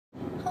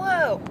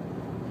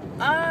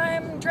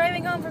I'm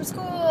driving home from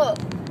school.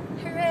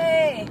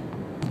 Hooray!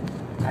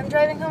 I'm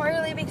driving home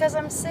early because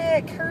I'm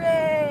sick.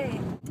 Hooray!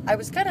 I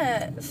was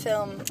gonna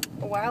film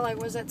while I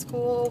was at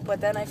school, but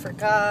then I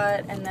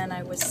forgot, and then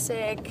I was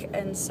sick,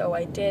 and so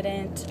I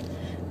didn't.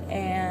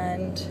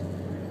 And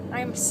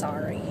I'm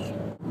sorry.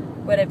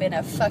 Would have been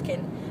a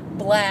fucking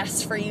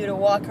blast for you to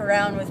walk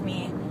around with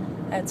me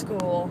at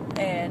school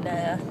and,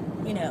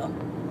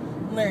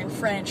 learn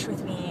French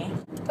with me.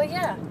 But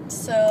yeah,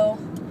 so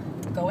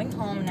going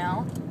home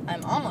now.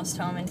 I'm almost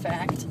home, in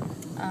fact.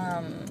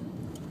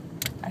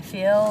 I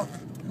feel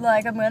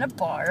like I'm gonna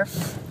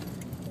barf,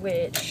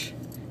 which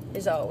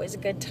is always a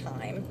good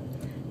time.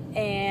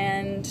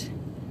 And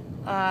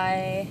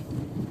I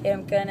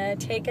am gonna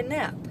take a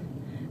nap.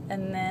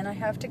 And then I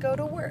have to go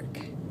to work.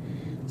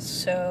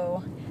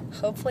 So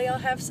hopefully I'll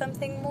have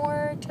something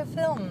more to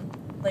film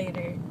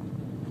later.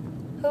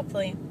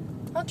 Hopefully.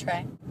 I'll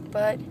try.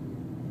 But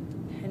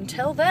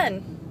until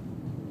then,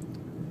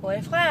 au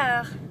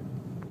revoir.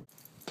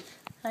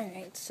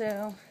 Alright,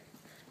 so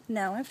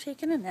now I've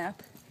taken a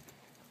nap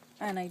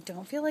and I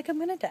don't feel like I'm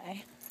gonna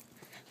die.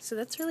 So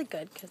that's really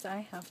good because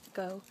I have to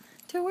go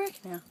to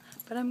work now.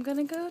 But I'm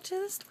gonna go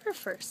to the store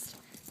first.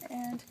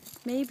 And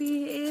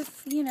maybe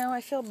if,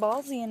 I feel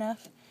ballsy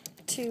enough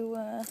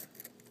to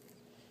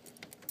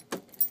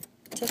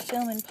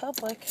film in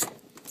public,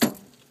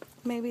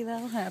 maybe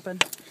that'll happen.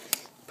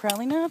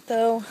 Probably not,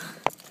 though,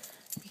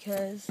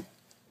 because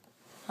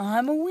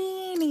I'm a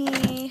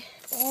weenie.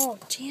 Oh,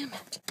 damn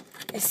it.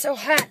 It's so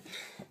hot.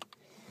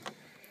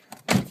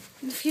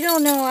 If you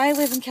don't know, I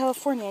live in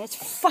California. It's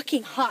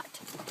fucking hot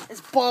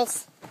as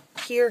balls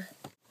here.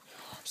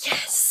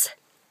 Yes!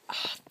 Oh,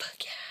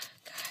 fuck yeah,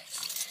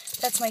 guys.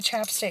 That's my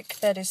chapstick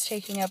that is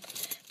taking up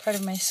part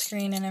of my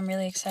screen, and I'm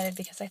really excited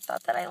because I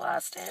thought that I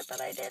lost it, but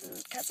I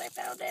didn't because I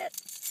found it.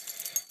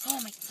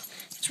 Oh my,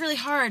 it's really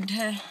hard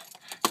to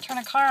turn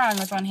a car on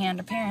with one hand,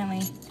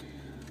 apparently.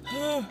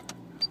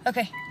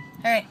 Okay,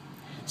 alright.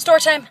 Store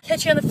time.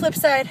 Catch you on the flip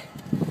side.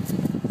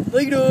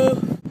 Later.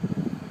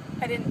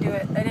 I didn't do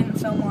it. I didn't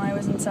film while I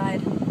was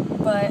inside.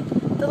 But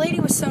the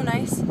lady was so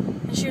nice,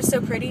 and she was so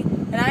pretty,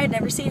 and I had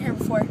never seen her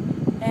before.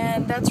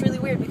 And that's really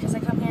weird because I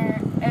come here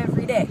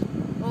every day.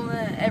 Well,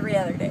 every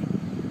other day.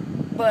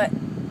 But,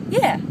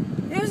 yeah,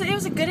 it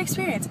was a good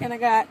experience. And I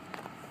got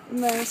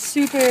my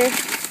super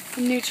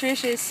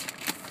nutritious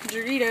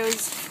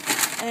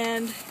Doritos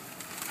and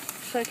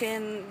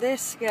fucking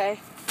this guy.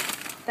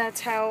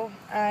 That's how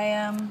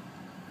I,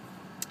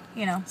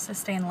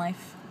 sustain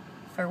life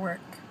for work.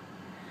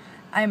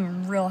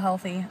 I'm real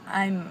healthy.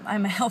 I'm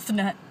a health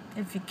nut,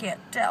 if you can't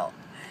tell.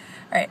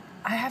 Alright,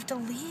 I have to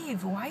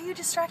leave. Why are you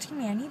distracting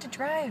me? I need to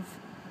drive.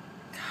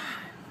 God.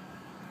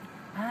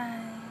 I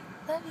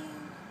love you.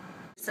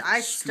 So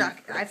I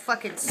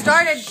fucking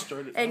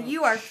started and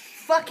you are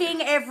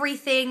fucking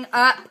everything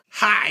up.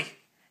 Hi.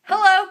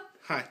 Hello.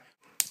 Hi.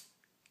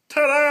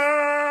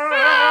 Ta-da!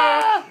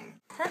 Ah!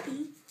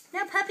 Puppy.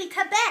 No, puppy,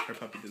 come back. Her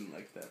puppy didn't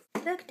like that.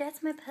 Look,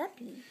 that's my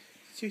puppy.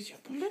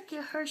 Puppy. Look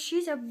at her.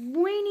 She's a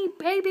weenie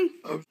baby.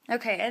 Oh.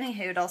 Okay, any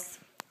hoodles.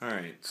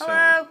 Alright, so.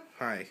 Hello.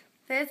 Hi.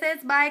 This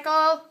is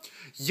Michael.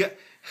 Yeah.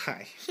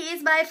 Hi.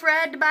 He's my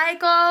friend,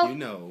 Michael. You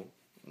know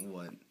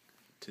what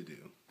to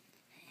do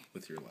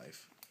with your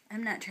life.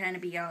 I'm not trying to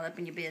be all up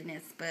in your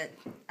business, but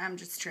I'm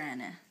just trying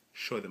to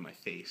show them my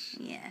face.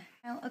 Yeah.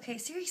 Oh, okay,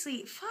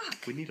 seriously,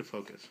 fuck. We need to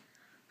focus.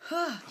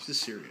 This is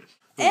serious.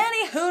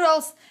 Any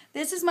hoodles.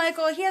 This is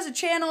Michael. He has a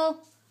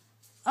channel.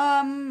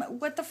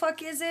 What the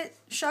fuck is it?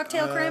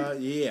 Shocktail Crimp?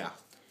 Yeah.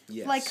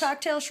 Yes. Like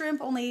cocktail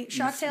shrimp, only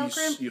shocktail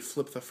crimp? You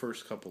flip the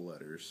first couple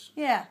letters.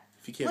 Yeah.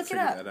 If you can't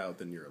figure that out,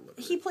 then you're a liver.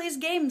 He plays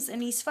games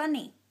and he's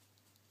funny.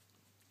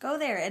 Go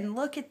there and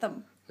look at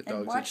them. The and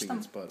dog's watch them.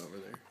 its butt over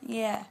there.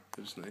 Yeah.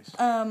 It was nice.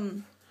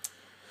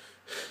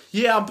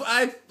 Yeah, but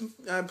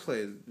I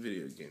play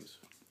video games.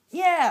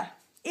 Yeah.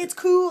 It's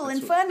cool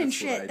and fun and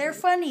shit. They're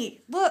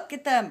funny. Look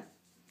at them.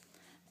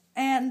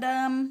 And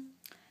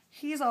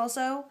he's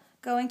also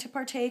going to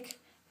partake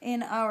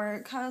in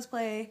our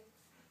cosplay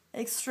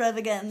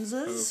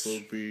extravaganzas. I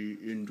will be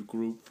in the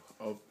group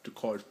of the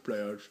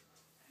cosplayers.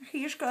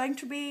 He's going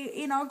to be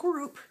in our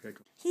group.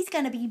 He's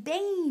going to be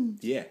Bane.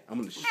 Yeah,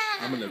 I'm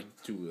gonna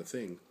do a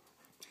thing.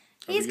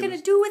 He's going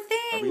to do a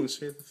thing. Are we going to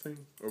say the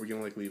thing? Or are we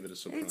going to leave it a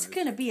surprise? It's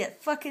going to be a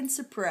fucking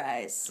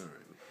surprise. Alright.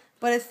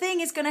 But a thing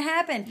is going to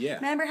happen. Yeah.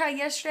 Remember how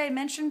yesterday I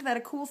mentioned that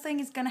a cool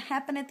thing is going to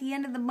happen at the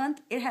end of the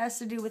month? It has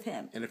to do with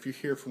him. And if you're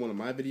here for one of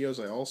my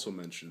videos, I also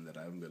mentioned that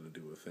I'm going to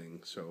do a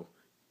thing. So,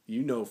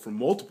 you know from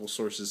multiple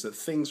sources that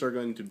things are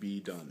going to be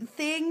done.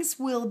 Things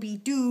will be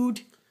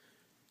dude.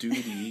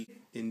 Duty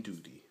in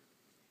duty.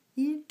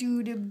 You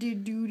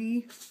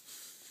duty.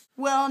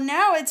 Well,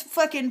 now it's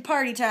fucking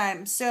party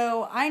time,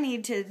 so I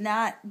need to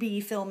not be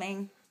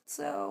filming.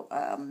 So,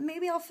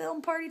 maybe I'll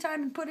film party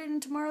time and put it in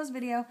tomorrow's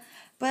video.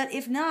 But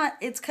if not,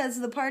 it's because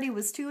the party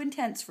was too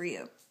intense for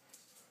you.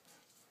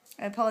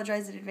 I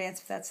apologize in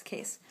advance if that's the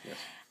case. Yes.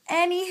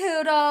 Any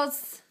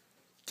hoodles.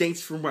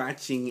 Thanks for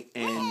watching,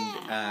 and,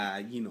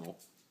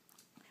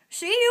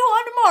 See you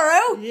on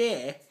tomorrow.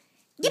 Yeah.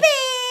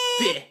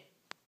 Yippee!